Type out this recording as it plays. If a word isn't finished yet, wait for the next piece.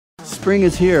spring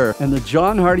is here and the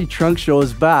John Hardy Trunk Show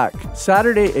is back.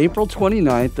 Saturday, April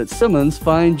 29th at Simmons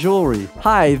Fine Jewelry.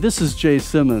 Hi, this is Jay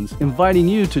Simmons, inviting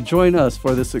you to join us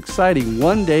for this exciting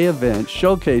one-day event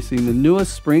showcasing the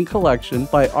newest spring collection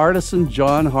by artisan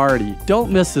John Hardy.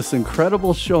 Don't miss this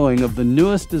incredible showing of the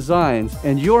newest designs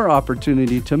and your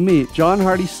opportunity to meet John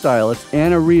Hardy stylist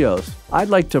Anna Rios. I'd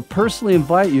like to personally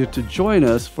invite you to join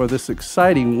us for this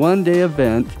exciting one-day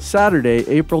event Saturday,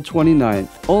 April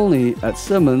 29th, only at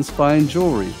Simmons Fine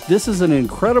Jewelry. This is an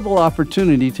incredible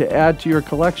opportunity to add to your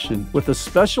collection with a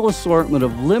special assortment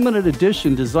of limited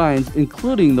edition designs,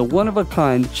 including the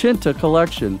one-of-a-kind Cinta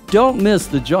Collection. Don't miss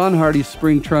the John Hardy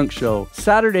Spring Trunk Show,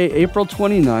 Saturday, April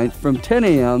 29th from 10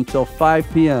 a.m. till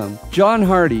 5 p.m. John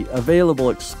Hardy, available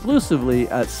exclusively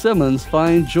at Simmons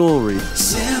Fine Jewelry.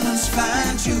 Simmons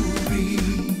Fine Jewelry,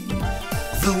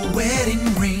 the wedding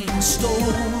ring store,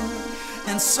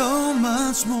 and so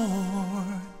much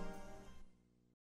more.